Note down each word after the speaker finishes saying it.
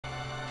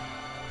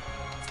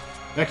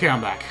Okay,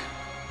 I'm back.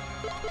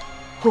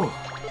 Whew.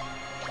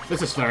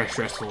 This is very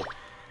stressful.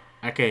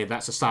 Okay,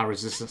 that's a star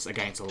resistance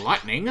against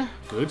lightning.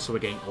 Good, so we're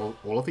getting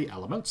all of the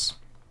elements.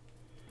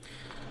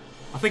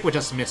 I think we're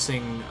just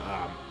missing...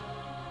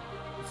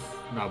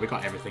 no, we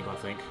got everything, I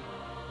think.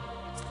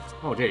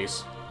 Oh,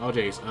 jeez. Oh,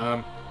 jeez.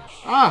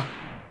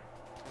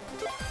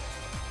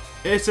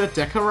 It's a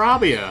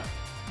Decarabia.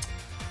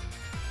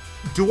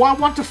 Do I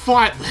want to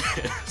fight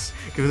this?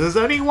 Because there's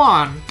only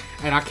one,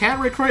 and I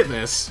can't recruit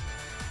this.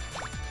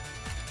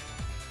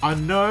 I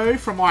know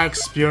from my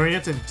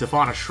experience in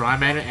Divine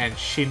Shrine Man and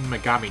Shin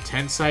Megami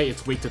Tensei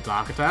it's weak to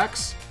dark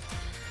attacks.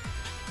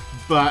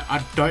 But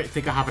I don't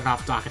think I have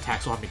enough dark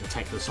attacks on me to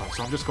take this on,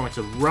 so I'm just going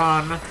to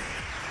run.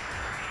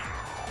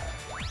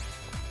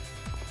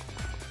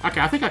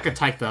 Okay, I think I can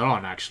take that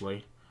on,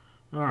 actually.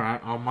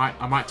 Alright,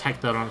 I might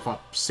take that on if I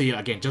see it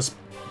again, just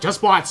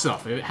by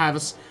itself. If it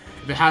has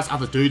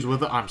other dudes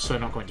with it, I'm so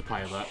not going to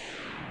play that.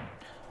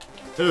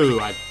 Ooh,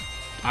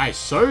 I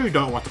so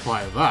don't want to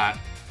play that.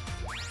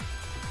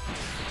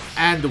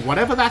 And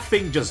whatever that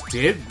thing just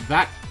did,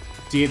 that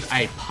did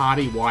a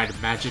party-wide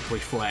magic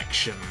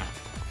reflection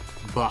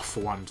buff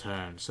for one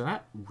turn. So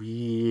that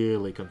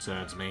really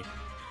concerns me.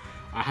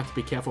 I have to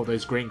be careful of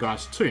those green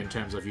guys too in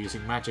terms of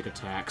using magic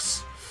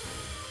attacks.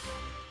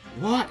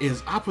 What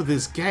is up with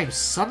this game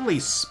suddenly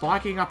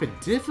spiking up in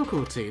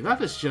difficulty?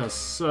 That is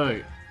just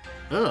so...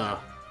 Ugh.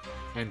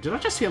 And did I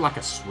just hear like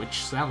a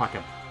switch sound? Like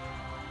a...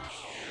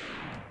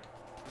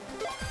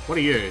 What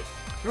are you?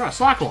 You're a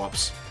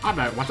Cyclops. I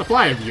don't want to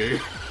play with you.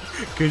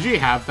 Because you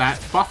have that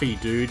Buffy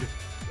dude,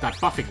 that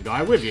buffing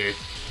guy with you.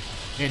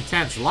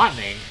 Intense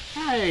lightning.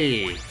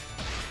 Hey!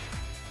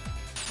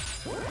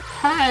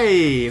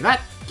 Hey!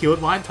 That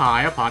killed my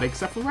entire party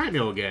except for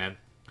Ramil again.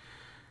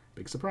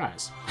 Big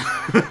surprise.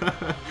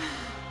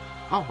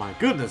 Oh my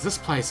goodness, this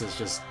place is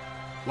just...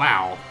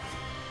 Wow.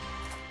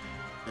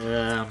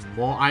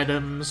 More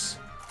items.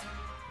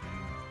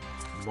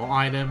 More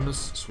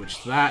items.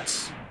 Switch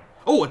that.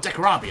 Oh, a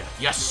Decarabia!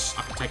 Yes!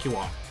 I can take you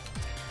on.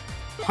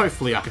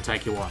 Hopefully I can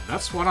take you on.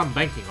 That's what I'm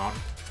banking on.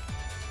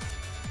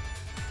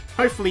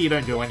 Hopefully you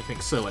don't do anything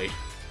silly.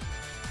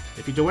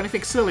 If you do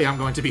anything silly, I'm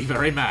going to be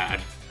very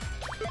mad.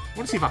 I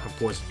want to see if I can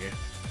poison you.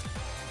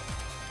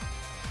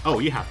 Oh,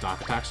 you have dark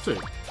attacks too.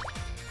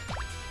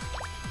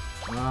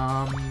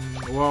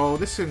 Well,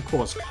 this can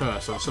cause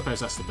curse, so I suppose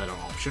that's the better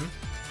option.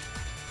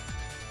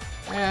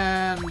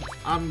 And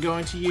I'm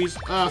going to use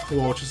Earth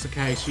Wall just in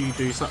case you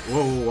do something.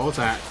 Whoa, what was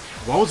that?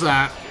 What was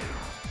that?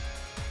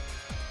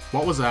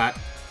 What was that?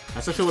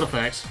 That's a field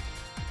effect.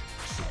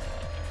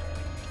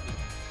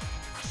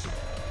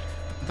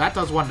 That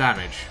does 1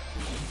 damage.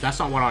 That's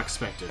not what I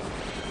expected.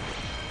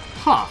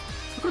 Huh.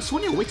 I could have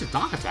sworn you're weak to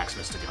dark attacks,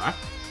 Mr. Guy.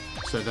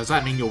 So does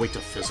that mean you're weak to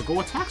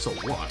physical attacks, or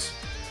what?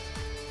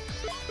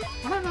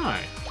 I don't know.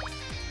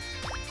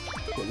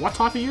 But what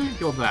type are you?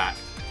 You're that.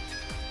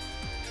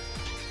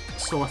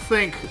 So I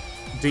think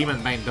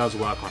Demon Main does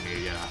work on you,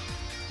 yeah.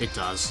 It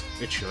does.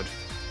 It should.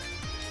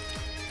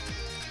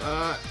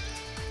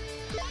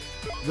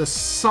 There's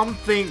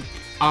something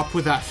up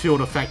with that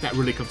field effect that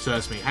really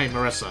concerns me. Hey,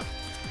 Marissa.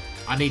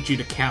 I need you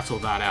to cancel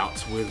that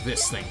out with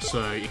this thing,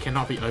 so it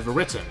cannot be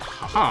overwritten.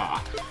 Haha!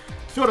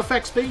 Field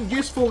effects being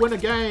useful in a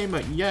game!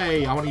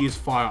 Yay! I want to use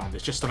fire on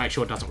this, just to make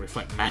sure it doesn't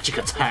reflect magic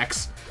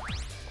attacks.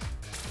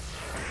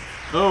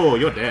 Oh,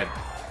 you're dead.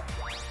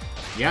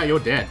 Yeah, you're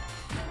dead.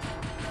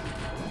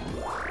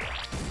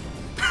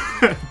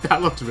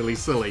 That looked really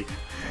silly.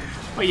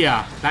 But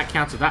yeah, that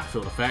counted that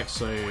field effect,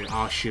 so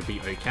I should be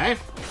okay.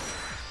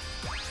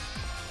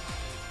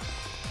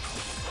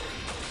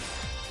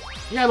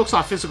 Yeah, it looks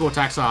like physical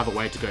attacks are the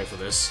way to go for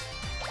this.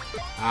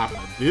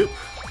 Boop.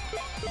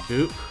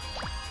 Boop.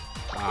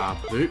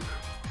 Boop.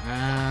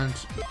 And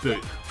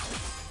boop.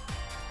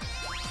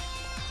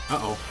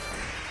 Uh-oh.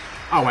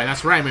 Oh wait,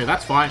 that's Reimu,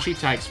 that's fine. She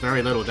takes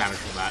very little damage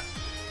from that.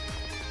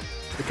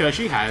 Because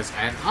she has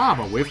an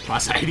armor with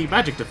plus 80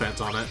 magic defense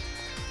on it.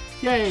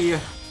 Yay!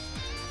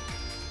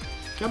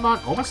 Come on,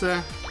 almost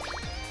there.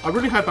 I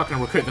really hope I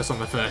can recruit this on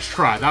the first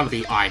try. That would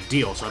be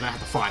ideal, so I don't have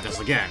to fight this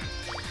again.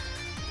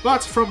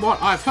 But from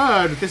what I've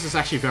heard, this is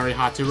actually very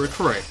hard to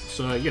recruit.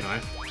 So, you know,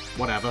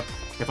 whatever.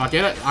 If I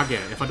get it, I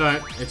get it. If I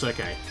don't, it's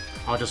okay.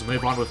 I'll just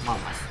move on with my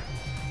life.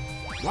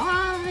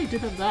 Why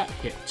didn't that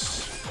hit?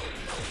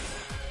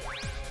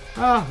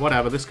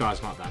 Whatever. This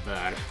guy's not that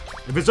bad.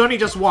 If it's only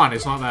just one,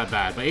 it's not that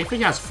bad. But if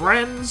he has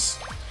friends,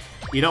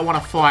 you don't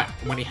want to fight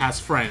when he has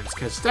friends.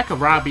 Because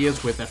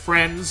Decarabias with their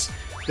friends,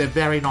 they're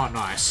very not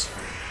nice.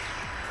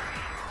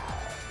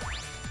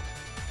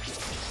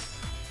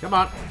 Come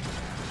on.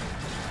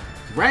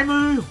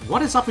 Reimu,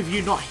 what is up with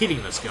you not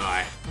hitting this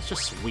guy? That's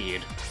just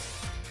weird.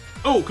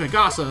 Oh,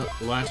 Kagasa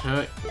learned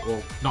her,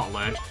 well, not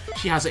learned.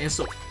 She has an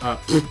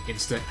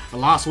instant, a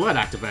last word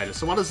activated.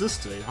 So what does this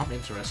do? I'm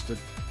interested.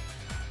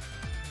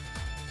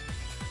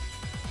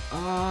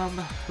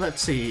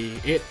 Let's see.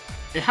 It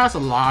has a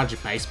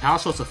large base power,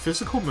 so it's a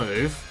physical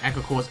move and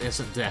can cause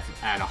instant death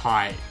at a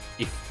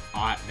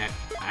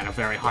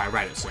very high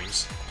rate, it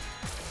seems.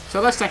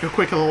 So let's take a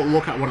quick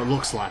look at what it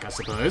looks like, I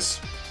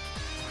suppose.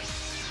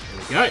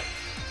 There we go.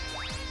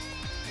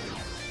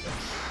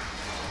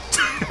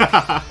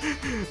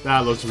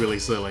 That looks really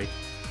silly.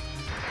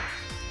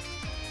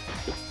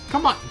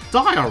 Come on,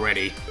 die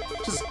already!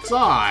 Just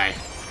die!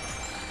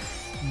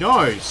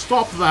 No,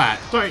 stop that!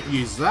 Don't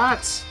use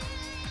that!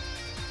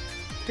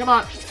 Come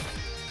on!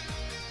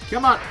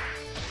 Come on!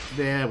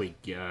 There we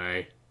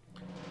go.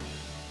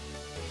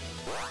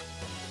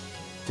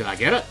 Did I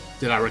get it?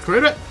 Did I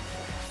recruit it?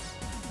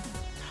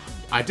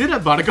 I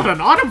didn't, but I got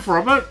an item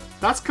from it!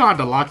 That's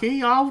kinda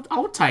lucky.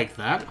 I'll take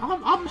that.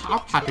 I'm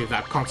happy with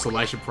that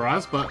consolation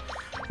prize, but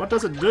what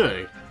does it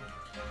do?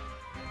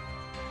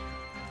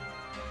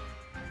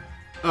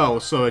 Oh,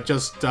 so it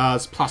just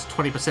does plus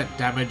 20%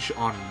 damage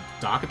on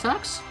dark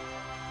attacks?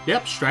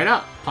 Yep, straight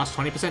up. Plus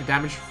 20%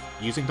 damage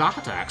using dark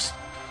attacks.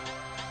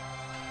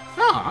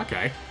 Oh,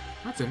 okay.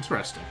 That's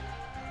interesting.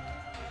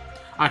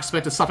 I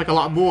expected something a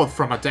lot more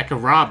from a deck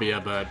of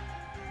Rabia, but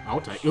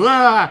I'll take...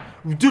 Ah!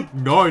 Dude,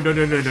 no.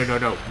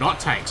 Not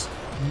tanks.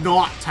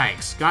 Not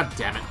tanks. God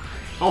damn it.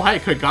 Oh, hey,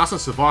 Kogasa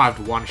survived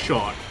one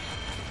shot.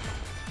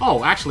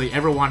 Oh, actually,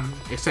 everyone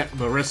except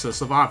Marissa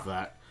survived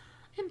that.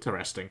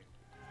 Interesting.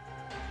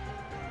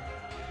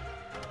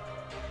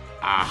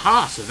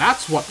 Aha, so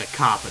that's what the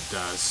carpet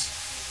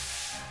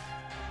does.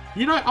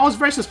 You know, I was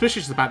very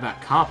suspicious about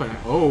that carpet.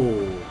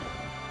 Oh.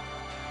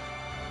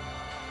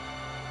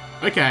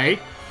 Okay.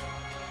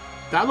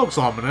 That looks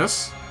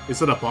ominous.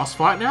 Is it a boss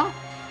fight now?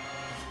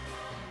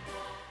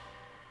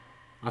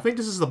 I think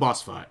this is the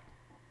boss fight.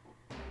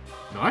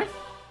 No?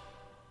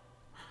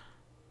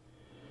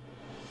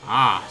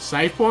 Ah,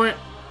 save point?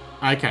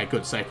 Okay,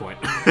 good, save point.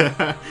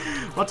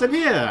 What's in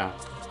here?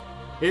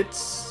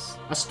 It's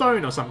a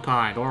stone of some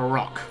kind, or a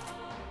rock.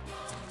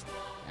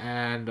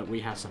 And we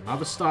have some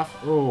other stuff.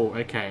 Oh,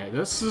 okay.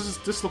 This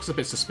looks a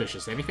bit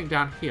suspicious. Anything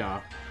down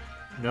here?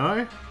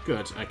 No?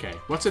 Good. Okay.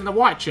 What's in the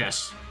white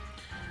chest?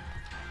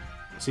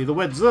 See the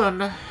word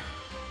Zun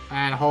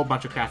and a whole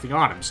bunch of crafting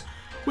items,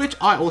 which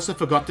I also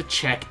forgot to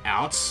check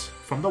out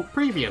from the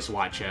previous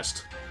white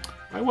chest.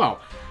 Oh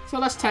well. So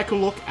let's take a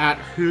look at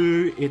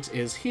who it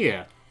is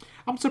here.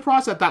 I'm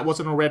surprised that that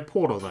wasn't a red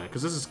portal though,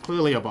 because this is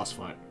clearly a boss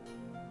fight.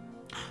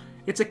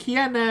 It's a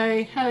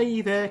Kiene.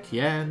 Hey there,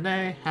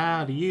 Kiene.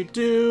 How do you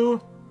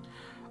do?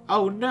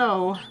 Oh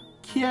no,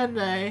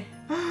 Kiene.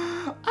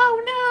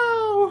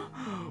 Oh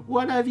no!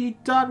 What have you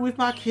done with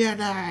my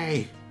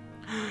Kiene?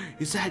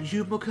 Is that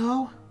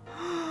Yumiko?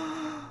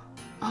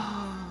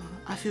 Oh,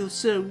 I feel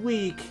so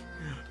weak.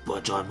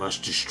 But I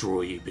must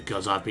destroy you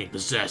because I've been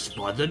possessed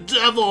by the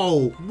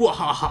devil!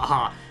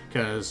 Wahahaha!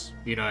 Because,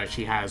 you know,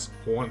 she has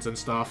horns and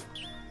stuff.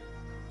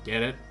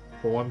 Get it?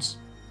 Horns.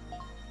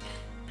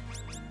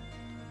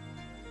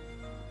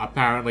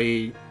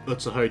 Apparently,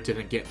 Utsuho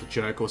didn't get the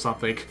joke or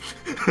something.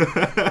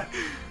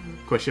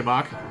 Question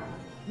mark.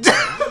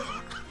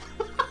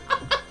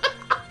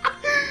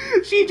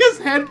 She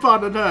just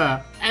headbutted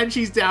her, and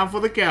she's down for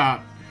the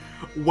count.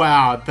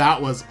 Wow,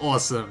 that was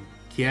awesome.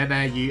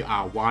 Kiene, you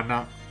are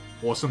one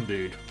awesome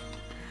dude.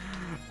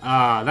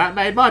 That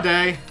made my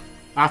day.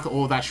 After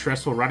all that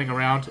stressful running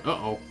around.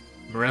 Uh-oh.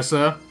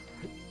 Marissa.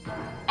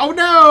 Oh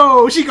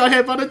no! She got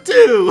headbutted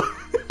too!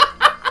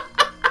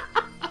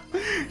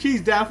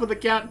 She's down for the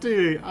count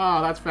too.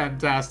 Oh, that's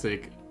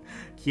fantastic.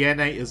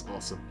 Kiene is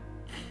awesome.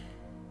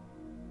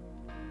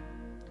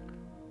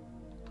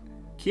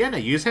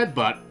 Kiene used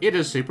Headbutt. It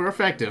is super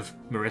effective.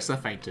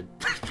 Marissa fainted.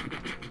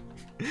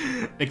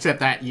 Except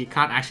that you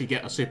can't actually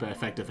get a super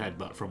effective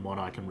Headbutt from what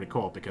I can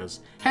recall,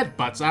 because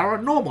Headbutts are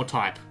a normal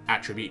type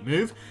attribute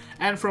move,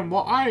 and from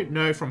what I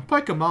know from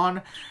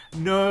Pokemon,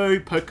 no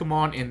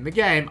Pokemon in the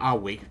game are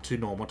weak to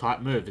normal type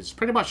moves. It's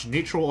pretty much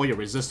neutral, or you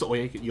resist it, or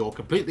you're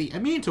completely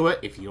immune to it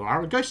if you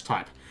are a ghost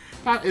type.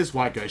 That is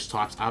why ghost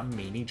types are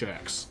meanie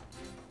jerks.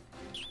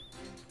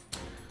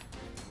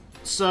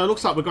 So it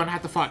looks like we're going to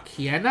have to fight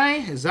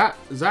Kiene. Is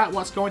that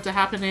what's going to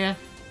happen here?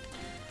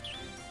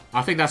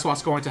 I think that's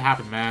what's going to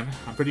happen, man.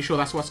 I'm pretty sure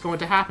that's what's going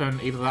to happen.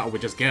 Either that or we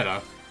just get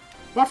her.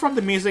 But from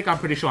the music, I'm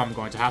pretty sure I'm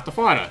going to have to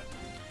fight her.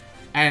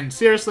 And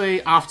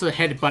seriously, after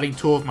headbutting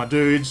two of my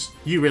dudes,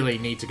 you really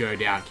need to go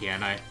down,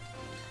 Kiene.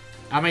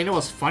 I mean, it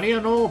was funny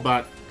and all,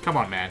 but come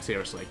on, man,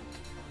 seriously.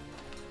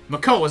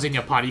 Mako was in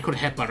your party, you could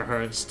have headbutted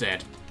her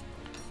instead.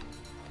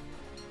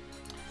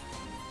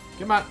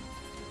 Come on.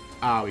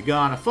 Are we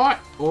gonna fight,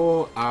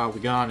 or are we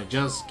gonna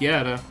just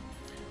get her?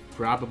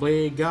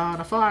 Probably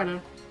gonna fight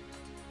her.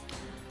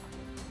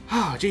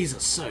 Oh, jeez,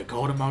 it's so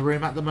cold in my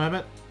room at the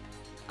moment.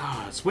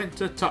 Ah, it's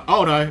winter time.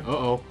 Oh no,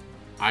 uh-oh.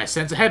 I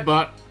sense a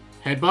headbutt.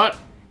 Headbutt?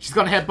 She's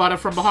gonna headbutt her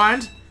from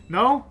behind?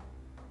 No?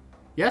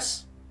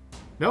 Yes?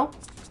 No?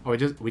 Oh,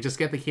 we just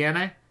get the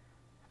Kiene?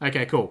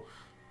 Okay, cool.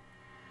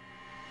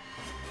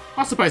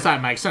 I suppose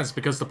that makes sense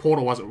because the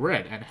portal wasn't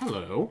red. And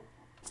hello.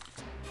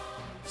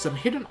 Some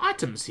hidden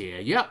items here.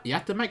 Yep, you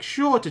have to make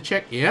sure to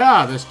check.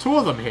 Yeah, there's two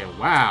of them here.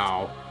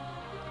 Wow.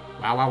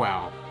 Wow, wow,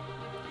 wow.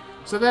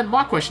 So then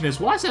my question is,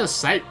 why is there a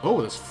save?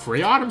 Oh, there's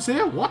 3 items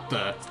here? What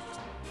the?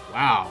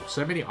 Wow,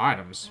 so many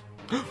items.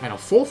 And a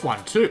 4th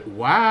one too.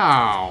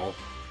 Wow.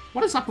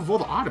 What is up with all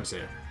the items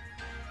here?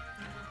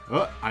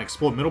 Oh,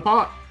 unexplored middle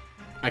part.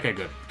 Okay,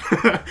 good.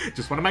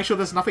 Just want to make sure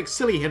there's nothing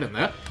silly hidden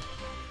there.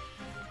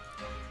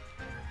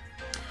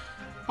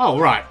 Oh,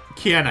 right.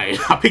 Kiane.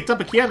 I picked up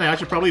a Kiane. I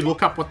should probably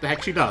look up what the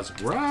heck she does.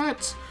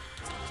 Right.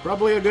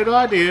 Probably a good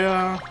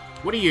idea.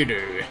 What do?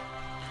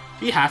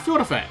 You have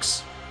field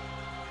effects.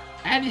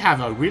 And you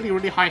have a really,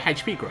 really high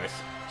HP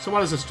growth. So what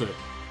does this do?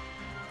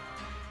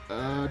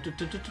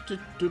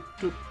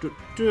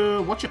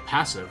 What's your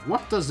passive?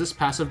 What does this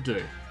passive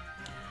do?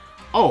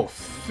 Oh,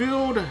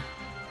 field...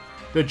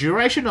 The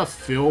duration of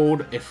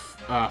field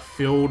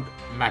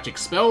magic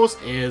spells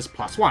is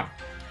 +1.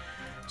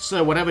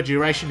 So whatever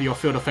duration your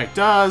field effect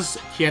does,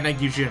 Kiana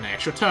gives you an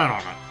extra turn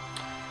on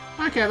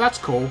it. Okay, that's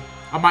cool.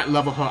 I might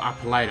level her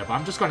up later, but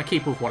I'm just going to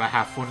keep with what I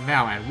have for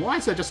now. And why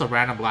is there just a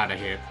random ladder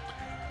here?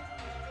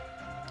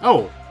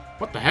 Oh,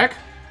 what the heck?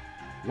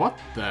 What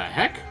the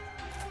heck?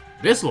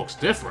 This looks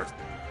different.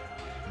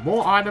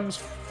 More items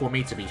for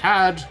me to be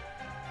had.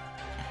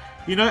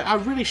 You know, I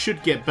really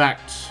should get back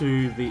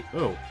to the...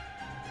 Oh.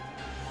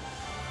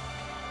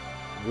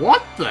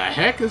 What the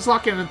heck? There's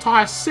like an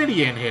entire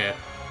city in here.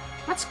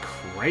 That's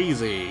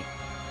crazy.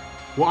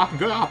 Well, I can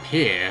go up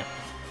here.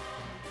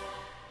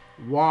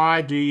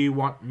 Why do you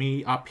want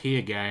me up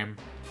here, game?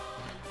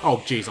 Oh,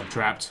 jeez, I'm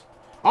trapped.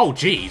 Oh,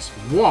 jeez.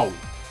 Whoa.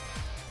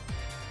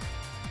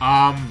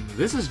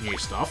 This is new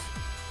stuff.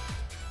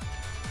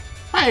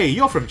 Hey,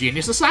 you're from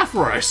Genius of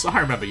Sapphirous. I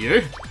remember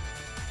you.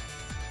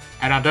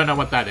 And I don't know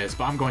what that is,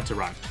 but I'm going to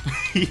run.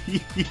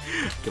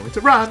 Going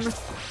to run.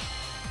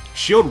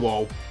 Shield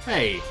wall.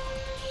 Hey.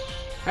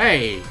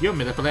 Hey, you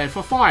manipulated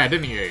for fire,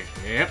 didn't you?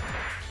 Yep.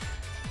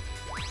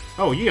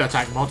 Oh, you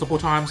attacked multiple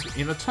times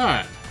in a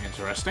turn.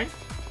 Interesting.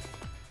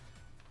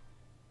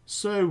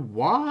 So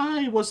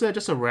why was there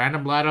just a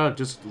random ladder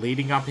just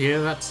leading up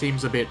here? That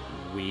seems a bit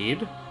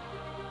weird.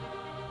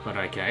 But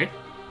okay.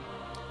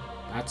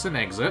 That's an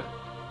exit.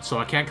 So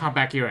I can come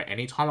back here at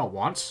any time I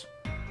want.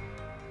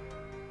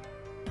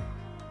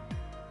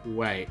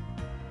 Wait.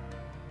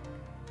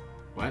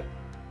 What?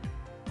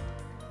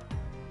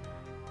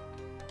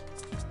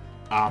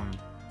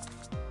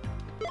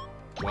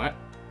 What?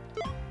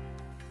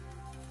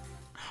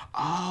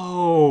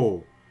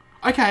 Oh!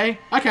 Okay,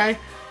 okay.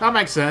 That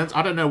makes sense.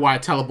 I don't know why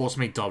it teleports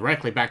me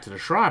directly back to the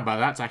shrine, but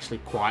that's actually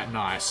quite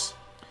nice.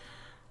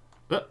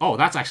 But, oh,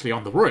 that's actually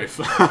on the roof.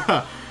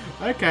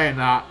 Okay,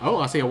 now... Oh,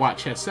 I see a white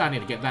chest. I need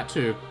to get that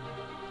too.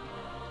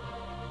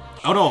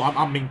 Oh no,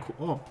 I'm being...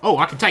 Oh,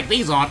 I can take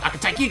these on. I can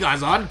take you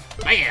guys on.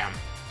 Bam!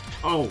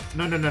 Oh,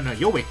 no.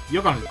 You're weak.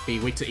 You're going to be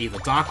weak to either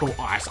dark or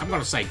ice. I'm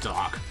going to say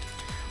dark.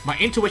 My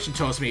intuition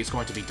tells me it's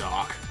going to be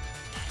dark.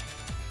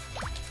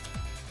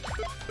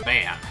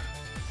 Bam.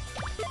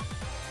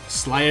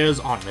 Slayers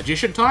on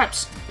magician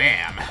types.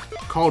 Bam.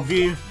 Cold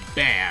view.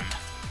 Bam.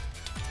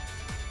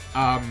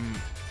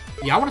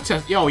 Yeah, I want to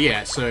test... Oh,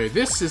 yeah, so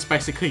this is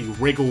basically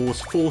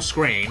Wriggle's full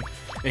screen,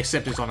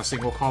 except it's on a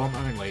single column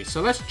only.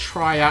 So let's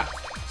try out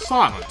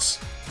Silence.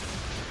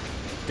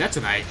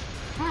 Detonate.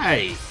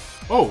 Hey.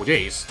 Oh,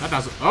 jeez. That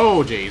doesn't...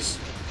 Oh, jeez.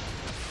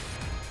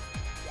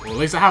 Well, at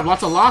least I have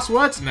lots of last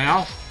words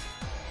now.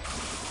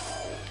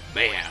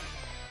 Bam.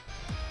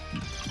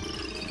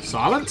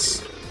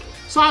 Silence.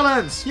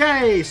 Silence!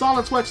 Yay!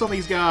 Silence works on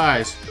these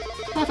guys.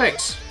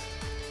 Perfect.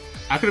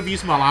 I could have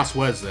used my last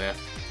words there.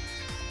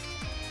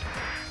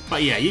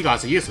 But yeah, you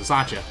guys are useless,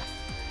 aren't you?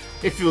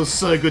 It feels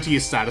so good to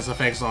use status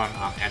effects on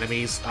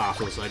enemies. Ah,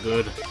 feels so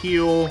good.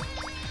 Heal.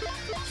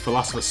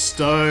 Philosopher's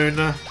Stone.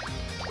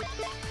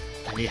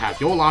 And you have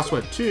your last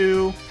word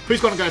too.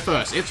 Who's gonna go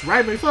first? It's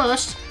Reimu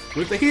first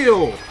with the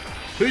heal.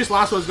 Whose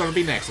last word's gonna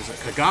be next? Is it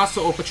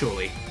Kagasa or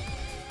Patchouli?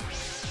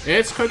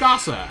 It's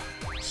Kagasa.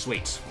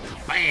 Sweet.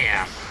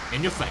 Bam!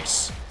 In your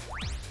face.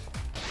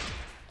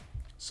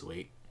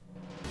 Sweet.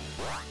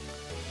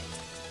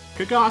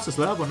 Kagasa's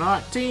level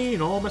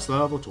 19, almost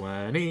level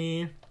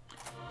 20.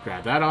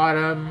 Grab that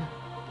item.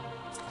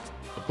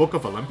 A Book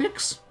of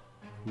Olympics?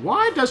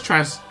 Why does...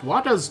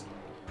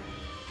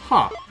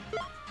 Huh.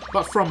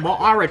 But from what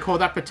I recall,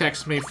 that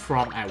protects me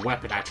from a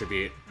weapon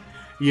attribute.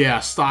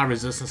 Yeah, star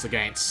resistance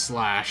against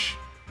slash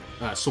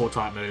sword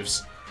type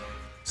moves.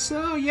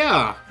 So,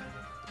 yeah.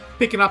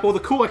 Picking up all the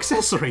cool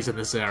accessories in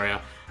this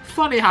area.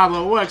 Funny how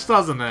that works,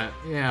 doesn't it?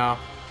 Yeah.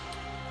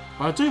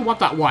 But I do want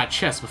that white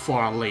chest before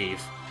I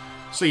leave.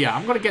 So yeah,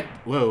 I'm gonna get...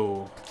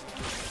 Whoa.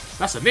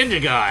 That's a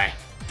ninja guy!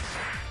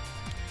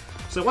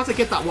 So once I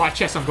get that white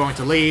chest, I'm going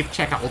to leave,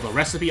 check out all the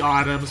recipe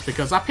items,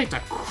 because I picked a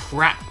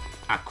crap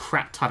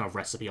ton of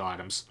recipe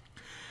items.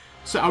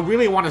 So I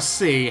really want to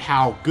see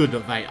how good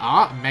they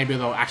are. Maybe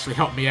they'll actually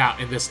help me out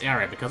in this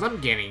area, because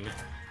I'm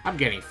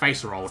getting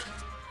face rolled.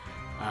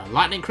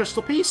 Lightning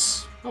crystal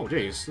piece? Oh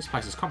jeez, this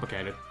place is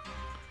complicated.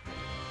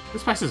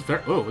 This place is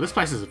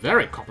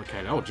very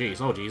complicated. Oh jeez,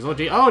 oh jeez, oh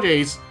jeez, oh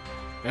jeez!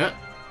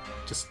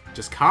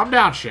 Just calm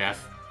down,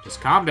 Chef.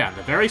 Just calm down.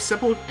 They're very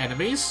simple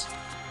enemies.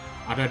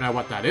 I don't know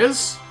what that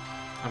is.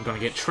 I'm gonna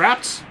get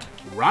trapped.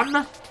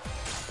 Run.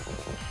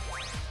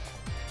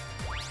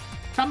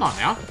 Come on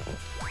now.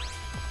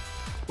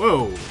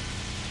 Whoa.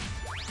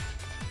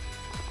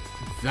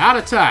 That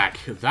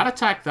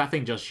attack that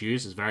thing just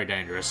used is very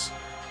dangerous.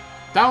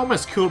 That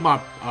almost killed my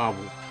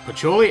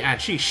Patchouli,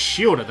 and she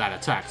shielded that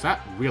attack. So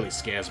that really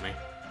scares me.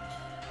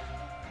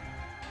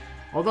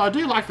 Although I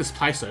do like this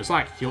place though. It's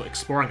like you're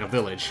exploring a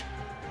village,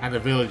 and the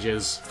village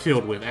is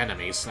filled with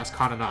enemies. That's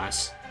kind of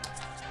nice.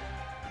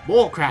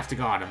 More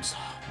crafting items.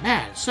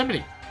 Man, so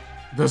many.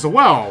 There's a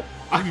well.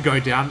 I can go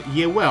down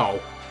your well.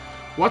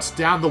 What's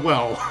down the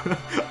well?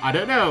 I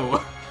don't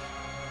know.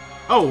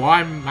 Oh,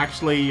 I'm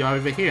actually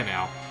over here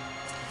now.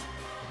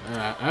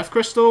 Earth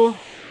Crystal.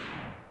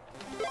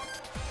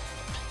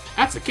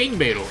 That's a king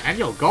beetle, and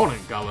you're golden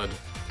colored.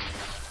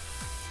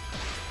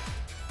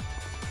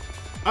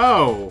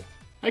 Oh,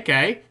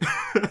 okay.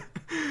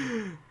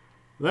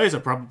 Those are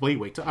probably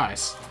weak to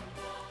ice.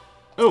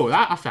 Oh,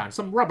 I found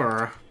some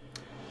rubber.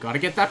 Gotta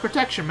get that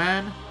protection,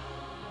 man.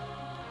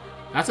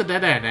 That's a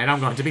dead end, and I'm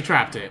going to be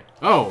trapped in.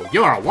 Oh,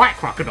 you're a white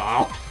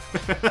crocodile.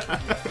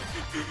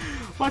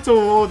 What's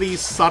all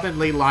these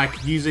suddenly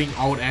like using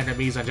old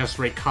enemies and just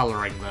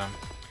recoloring them?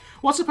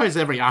 Well, I suppose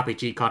every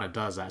RPG kind of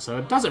does that, so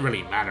it doesn't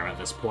really matter at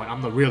this point.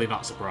 I'm really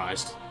not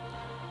surprised.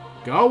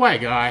 Go away,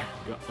 guy.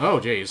 Oh,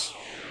 jeez.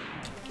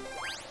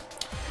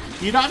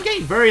 You know, I'm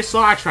getting very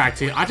sidetracked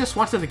here. I just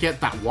wanted to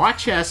get that white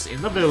chest in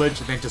the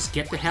village and then just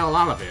get the hell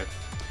out of it.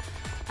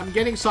 I'm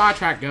getting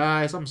sidetracked,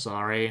 guys. I'm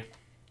sorry.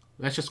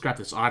 Let's just grab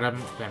this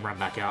item, then run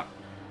back out.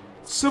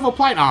 Silver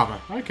plate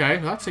armor. Okay,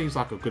 that seems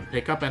like a good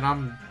pickup, and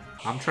I'm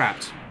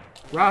trapped.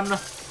 Run.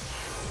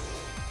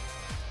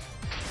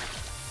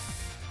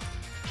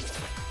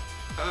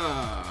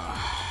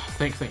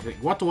 Think.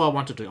 What do I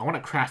want to do? I want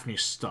to craft new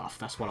stuff.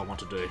 That's what I want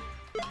to do.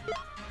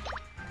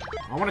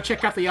 I want to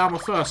check out the armor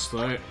first,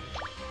 though.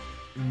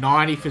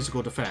 90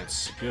 physical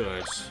defense.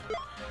 Good.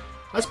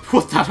 Let's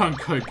put that on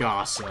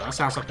Kogasa. That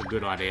sounds like a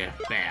good idea.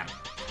 Bam.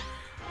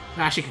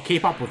 Now she can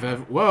keep up with it.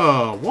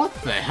 Whoa, what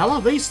the hell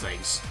are these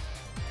things?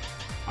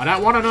 I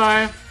don't want to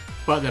know,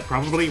 but they're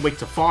probably weak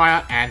to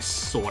fire and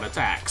sword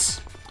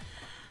attacks.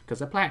 Because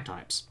they're plant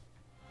types.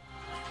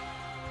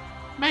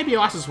 Maybe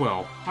ice as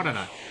well. I don't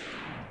know.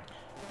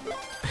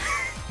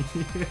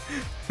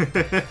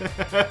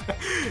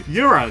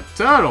 You're a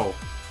turtle.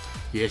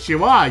 Yes,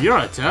 you are. You're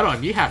a turtle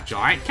and you have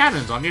giant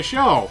cannons on your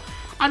shell.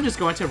 I'm just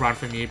going to run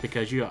from you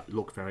because you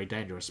look very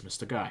dangerous,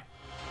 Mr. Guy.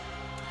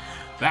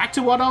 Back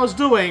to what I was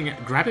doing,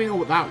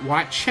 grabbing that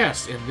white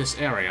chest in this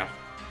area.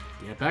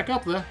 Get back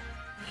up there.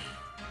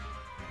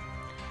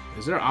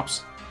 Is there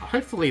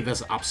hopefully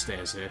there's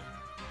upstairs here.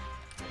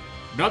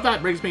 Now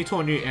that brings me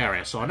to a new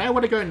area, so I know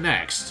where to go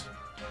next.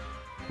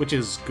 Which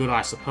is good,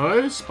 I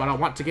suppose, but I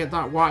want to get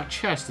that white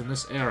chest in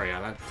this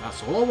area.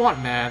 That's all I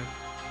want, man.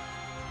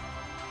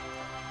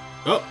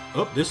 Oh,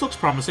 this looks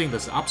promising.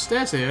 There's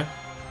upstairs here.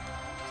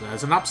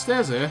 There's an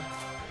upstairs here.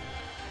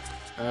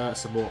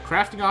 Some more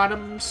crafting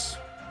items.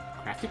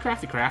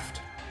 Craft.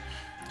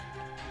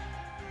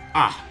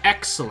 Ah,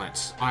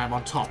 excellent. I am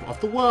on top of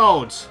the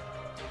world.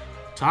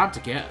 Time to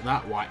get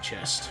that white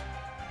chest.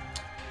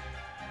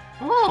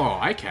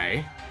 Oh,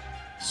 okay.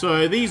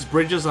 So these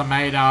bridges are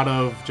made out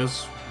of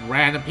just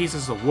random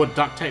pieces of wood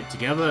duct taped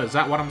together. Is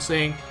that what I'm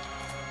seeing?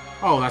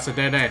 Oh, that's a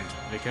dead end.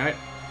 Okay.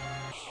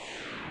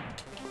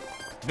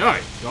 No,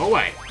 go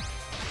away.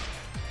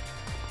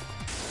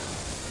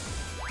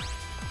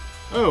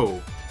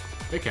 Oh,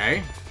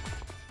 okay.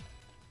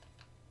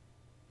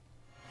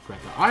 Grab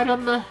the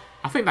item.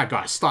 I think that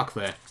guy's stuck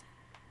there.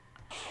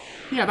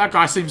 Yeah, that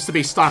guy seems to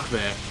be stuck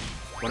there.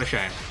 What a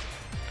shame.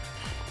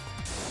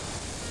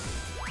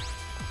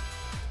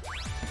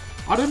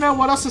 I don't know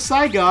what else to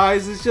say,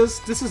 guys. It's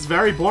just, this is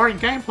very boring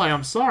gameplay.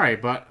 I'm sorry,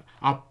 but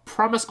I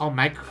promise I'll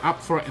make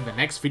up for it in the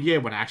next video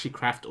when I actually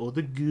craft all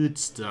the good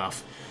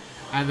stuff.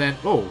 And then,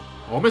 oh,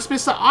 almost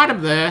missed the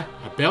item there.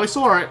 I barely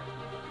saw it.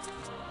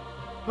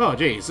 Oh,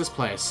 geez, this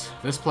place.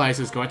 This place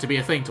is going to be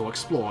a thing to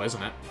explore,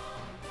 isn't it?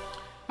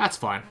 That's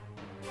fine.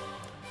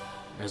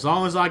 As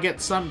long as I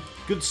get some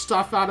good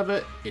stuff out of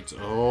it, it's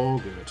all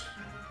good.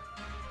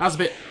 That's a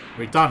bit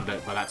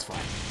redundant, but that's fine.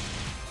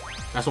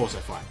 That's also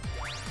fine.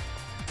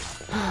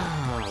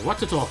 What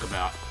to talk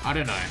about? I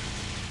don't know.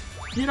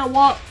 You know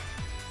what?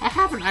 I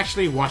haven't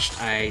actually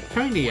watched a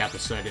Pony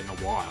episode in a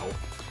while.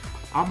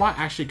 I might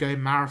actually go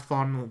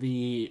marathon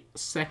the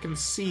second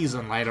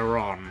season later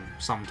on,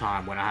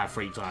 sometime when I have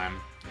free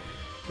time.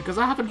 Because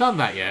I haven't done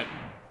that yet.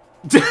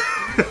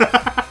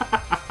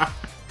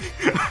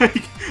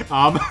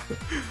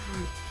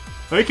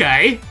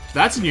 Okay,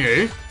 that's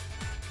new.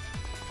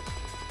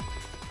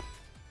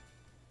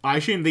 I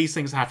assume these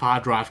things have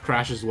hard drive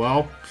crash as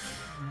well.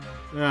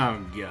 Oh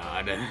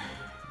god.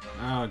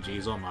 Oh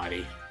jeez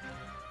almighty.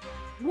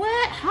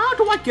 How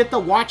do I get the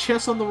white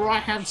chest on the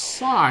right hand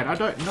side? I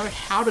don't know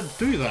how to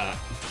do that.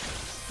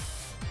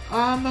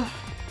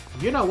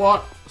 You know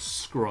what?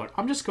 Screw it.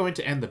 I'm just going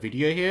to end the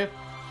video here.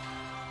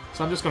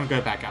 So I'm just going to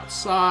go back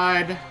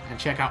outside and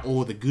check out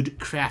all the good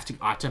crafting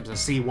items and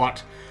see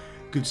what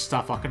good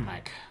stuff I can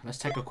make. Let's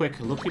take a quick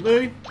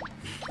looky-loo.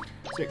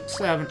 6,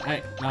 7,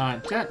 8,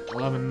 9, 10,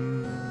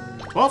 11,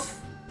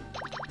 12.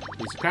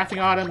 These are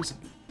crafting items.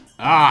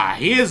 Ah,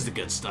 here's the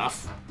good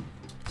stuff.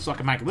 So I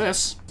can make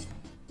this.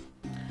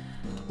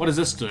 What does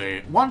this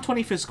do?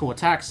 120 physical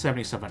attack,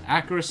 77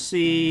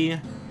 accuracy.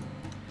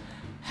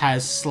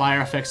 Has Slayer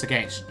effects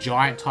against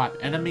giant-type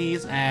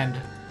enemies, and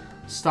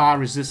star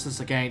resistance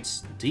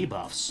against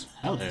debuffs.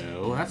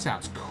 Hello, that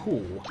sounds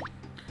cool.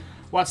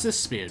 What's this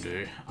spear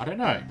do? I don't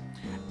know.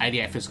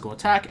 88 physical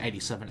attack,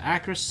 87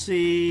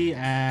 accuracy,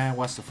 and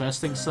what's the first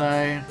thing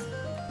say?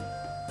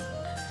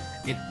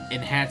 It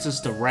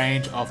enhances the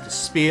range of the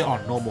spear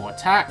on normal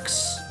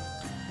attacks.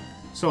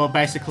 So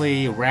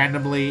basically,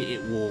 randomly,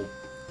 it will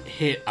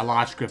hit a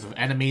large group of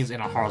enemies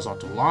in a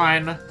horizontal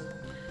line.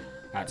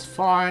 That's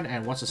fine.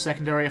 And what's the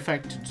secondary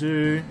effect to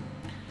do?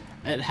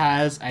 It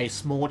has a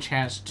small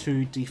chance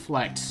to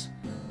deflect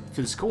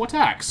physical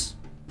attacks.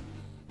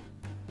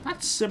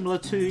 That's similar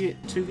to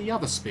the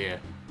other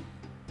spear,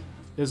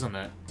 isn't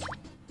it?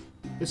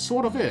 It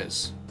sort of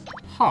is.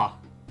 Huh.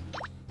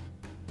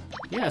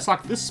 Yeah, it's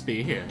like this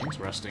spear here.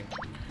 Interesting.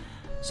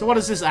 So what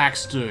does this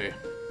axe do?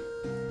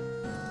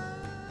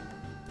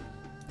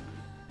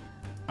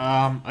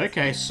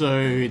 Okay,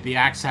 so the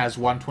axe has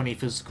 120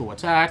 physical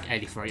attack,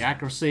 83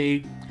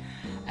 accuracy,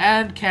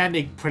 and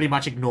can pretty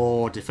much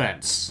ignore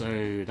defense,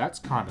 so that's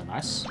kind of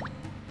nice.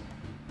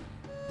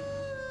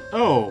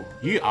 Oh,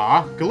 you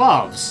are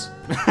gloves!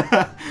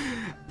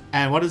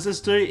 And what does this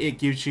do? It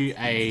gives you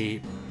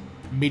a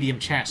medium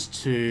chance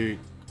to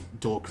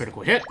do a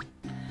critical hit.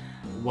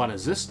 What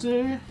does this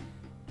do?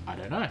 I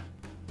don't know.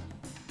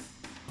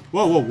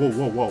 Whoa, whoa, whoa,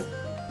 whoa, whoa.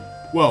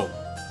 Whoa.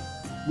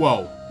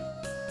 Whoa.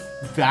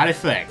 That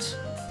effect.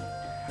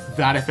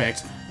 That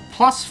effect.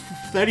 Plus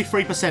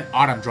 33%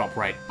 item drop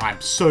rate. I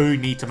so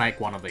need to make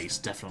one of these,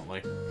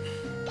 definitely.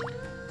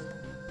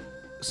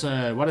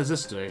 So, what does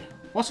this do?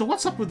 Also,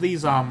 what's up with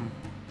these, the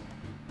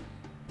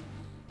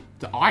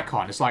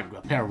icon? It's like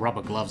a pair of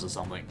rubber gloves or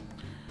something.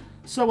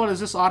 So, what does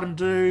this item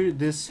do?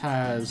 This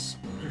has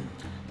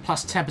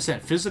plus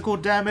 10% physical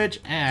damage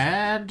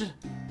and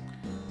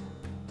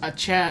a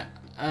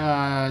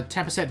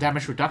 10%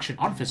 damage reduction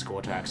on physical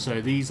attacks. So,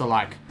 these are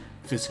like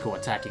physical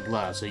attacking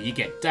gloves. So you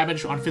get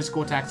damage on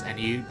physical attacks and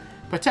you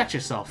protect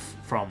yourself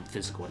from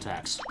physical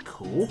attacks.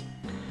 Cool.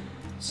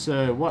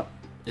 So what?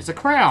 It's a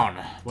crown.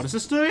 What does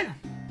this do?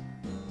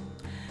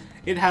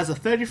 It has a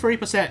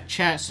 33%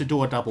 chance to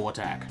do a double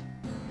attack.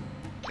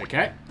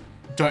 Okay.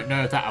 Don't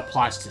know if that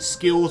applies to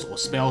skills or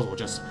spells or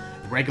just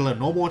regular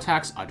normal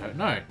attacks. I don't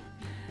know.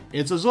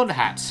 It's a Zund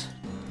hat.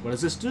 What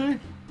does this do?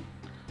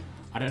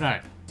 I don't know.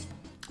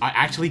 I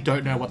actually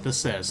don't know what this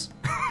says.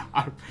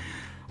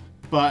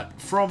 But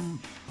from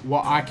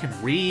what I can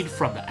read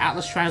from the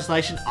Atlas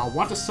translation, I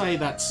want to say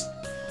that's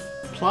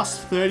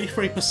plus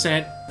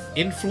 33%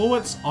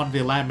 influence on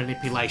the land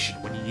manipulation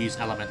when you use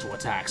elemental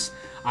attacks.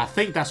 I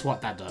think that's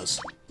what that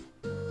does.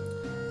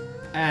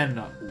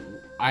 And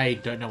I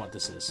don't know what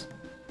this is.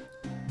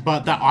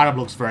 But that item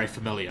looks very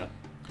familiar.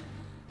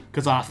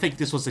 Because I think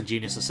this was the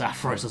Genius of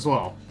Sapphires as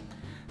well.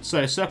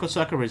 So, Circle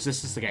Circle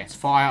resistance against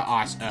fire,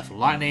 ice, earth,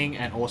 lightning,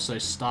 and also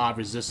star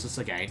resistance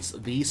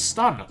against the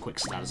stun quick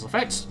status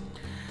effects.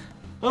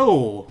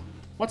 Oh,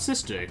 what's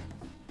this do?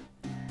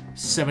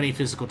 70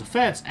 physical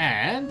defense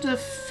and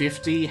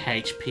 50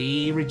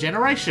 HP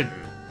regeneration.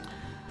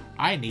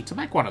 I need to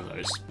make one of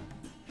those.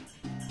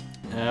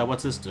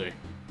 What's this do?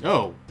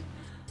 Oh,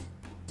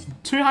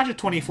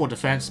 224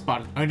 defense,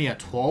 but only a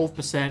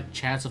 12%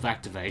 chance of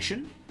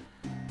activation.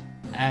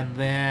 And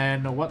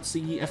then, what's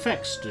the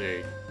effects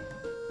do?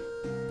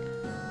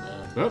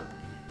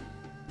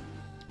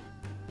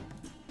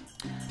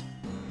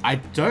 I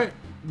don't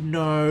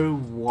know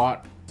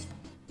what...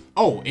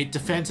 Oh, it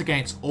defends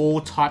against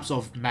all types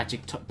of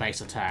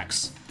magic-based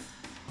attacks.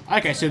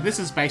 Okay, so this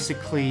is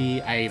basically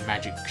a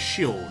magic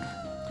shield.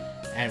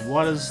 And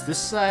what does this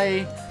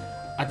say?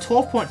 A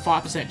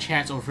 12.5%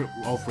 chance of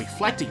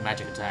reflecting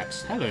magic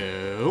attacks.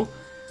 Hello.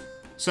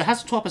 So it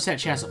has a 12%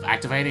 chance of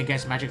activating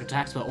against magic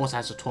attacks, but also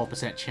has a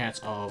 12%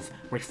 chance of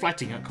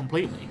reflecting it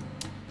completely.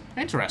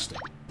 Interesting.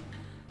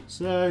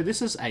 So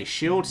this is a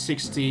shield,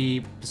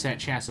 60%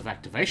 chance of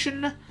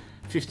activation,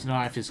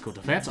 59 physical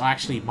defense. I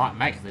actually might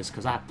make this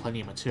because I have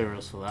plenty of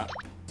materials for that.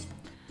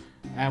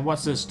 And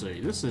what's this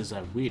do? This is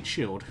a weird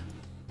shield.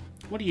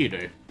 What do you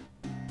do?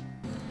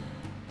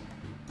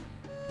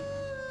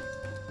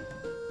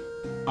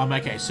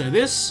 Okay, so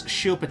this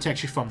shield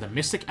protects you from the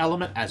mystic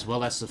element as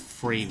well as the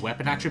free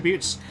weapon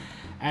attributes,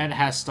 and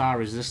has star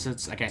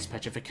resistance against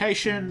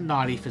petrification,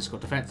 90 physical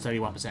defense,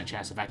 31%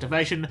 chance of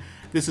activation.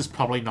 This is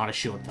probably not a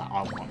shield that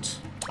I want,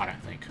 I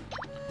don't think.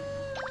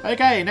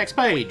 Okay, next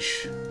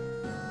page.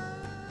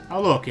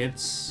 Oh look,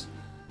 it's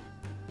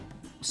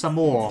some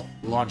more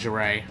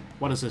lingerie.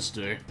 What does this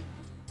do?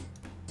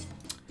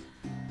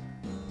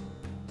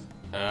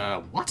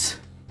 What?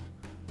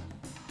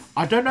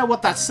 I don't know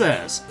what that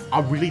says.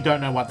 I really don't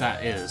know what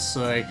that is.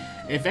 So,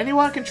 if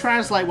anyone can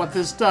translate what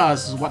this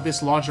does, what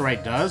this lingerie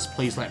does,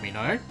 please let me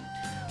know.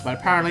 But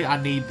apparently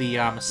I need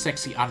the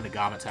sexy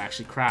undergarment to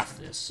actually craft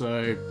this.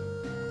 So,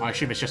 I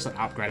assume it's just an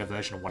upgraded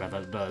version of whatever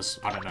it does.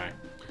 I don't know.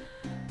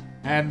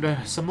 And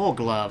some more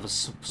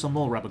gloves. Some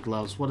more rubber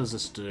gloves. What does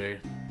this do?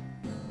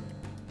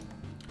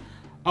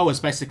 Oh, it's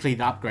basically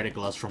the upgraded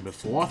gloves from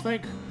before, I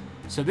think.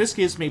 So this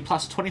gives me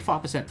plus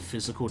 25%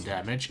 physical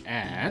damage,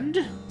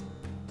 and...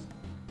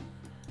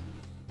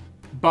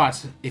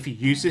 But, if you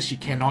use this, you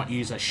cannot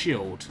use a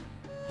shield.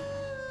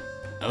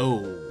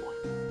 Oh.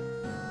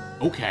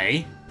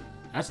 Okay.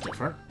 That's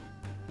different.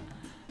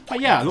 But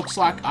yeah, it looks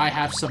like I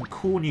have some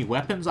cool new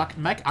weapons I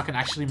can make. I can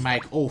actually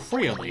make all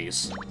 3 of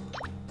these.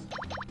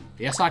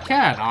 Yes, I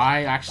can.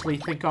 I actually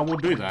think I will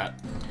do that.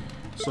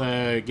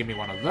 So, give me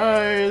one of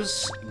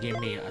those. Give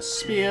me a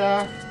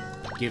spear.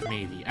 Give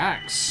me the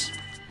axe.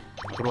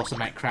 I could also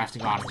make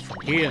crafting items from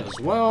here as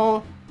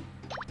well.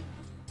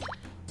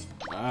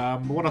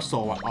 What else do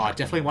I want? Oh, I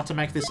definitely want to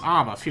make this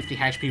armor. 50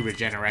 HP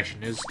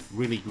regeneration is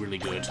really, really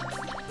good.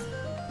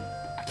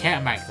 I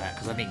can't make that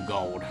because I need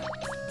gold.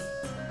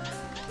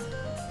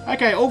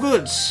 Okay, all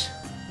good.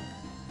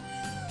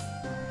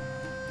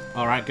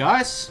 Alright,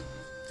 guys.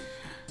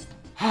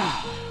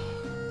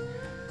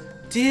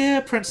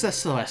 Dear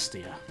Princess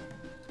Celestia,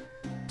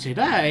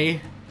 today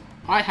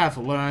I have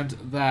learned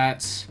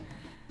that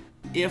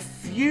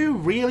if you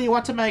really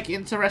want to make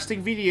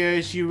interesting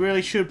videos, you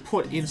really should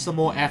put in some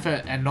more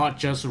effort and not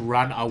just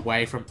run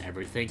away from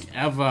everything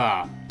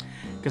ever.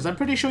 Because I'm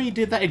pretty sure you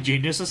did that in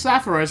Genius of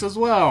Sapphires as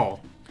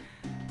well.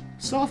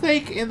 So I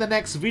think in the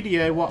next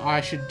video what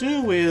I should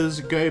do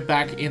is go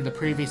back in the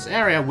previous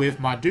area with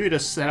my dude to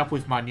set up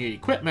with my new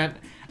equipment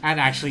and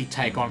actually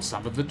take on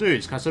some of the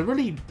dudes, because I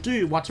really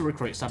do want to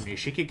recruit some new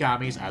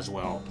Shikigamis as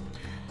well.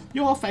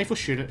 Your faithful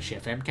student,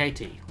 Chef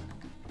MKT.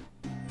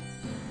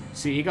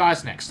 See you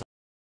guys next time.